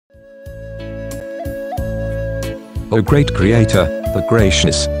O great Creator, the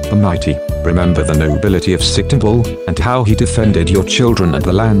gracious, the mighty, remember the nobility of Sittingbull, and how he defended your children and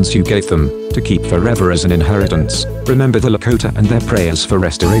the lands you gave them, to keep forever as an inheritance. Remember the Lakota and their prayers for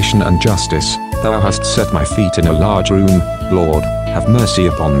restoration and justice. Thou hast set my feet in a large room, Lord, have mercy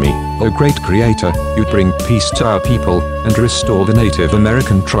upon me. O great Creator, you bring peace to our people, and restore the Native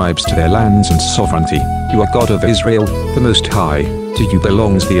American tribes to their lands and sovereignty. You are God of Israel, the Most High. To you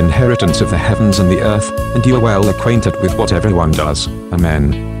belongs the inheritance of the heavens and the earth, and you are well acquainted with what everyone does.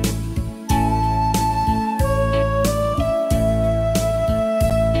 Amen.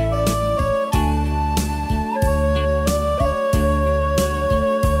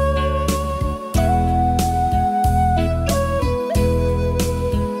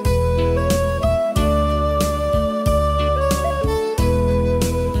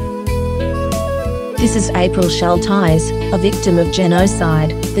 This is April Schulthies, a victim of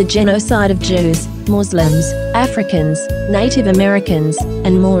genocide. The genocide of Jews, Muslims, Africans, Native Americans,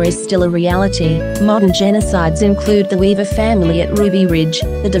 and more is still a reality. Modern genocides include the Weaver family at Ruby Ridge,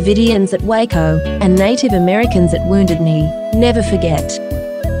 the Davidians at Waco, and Native Americans at Wounded Knee. Never forget.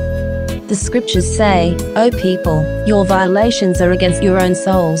 The scriptures say, O people, your violations are against your own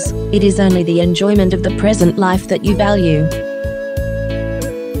souls. It is only the enjoyment of the present life that you value.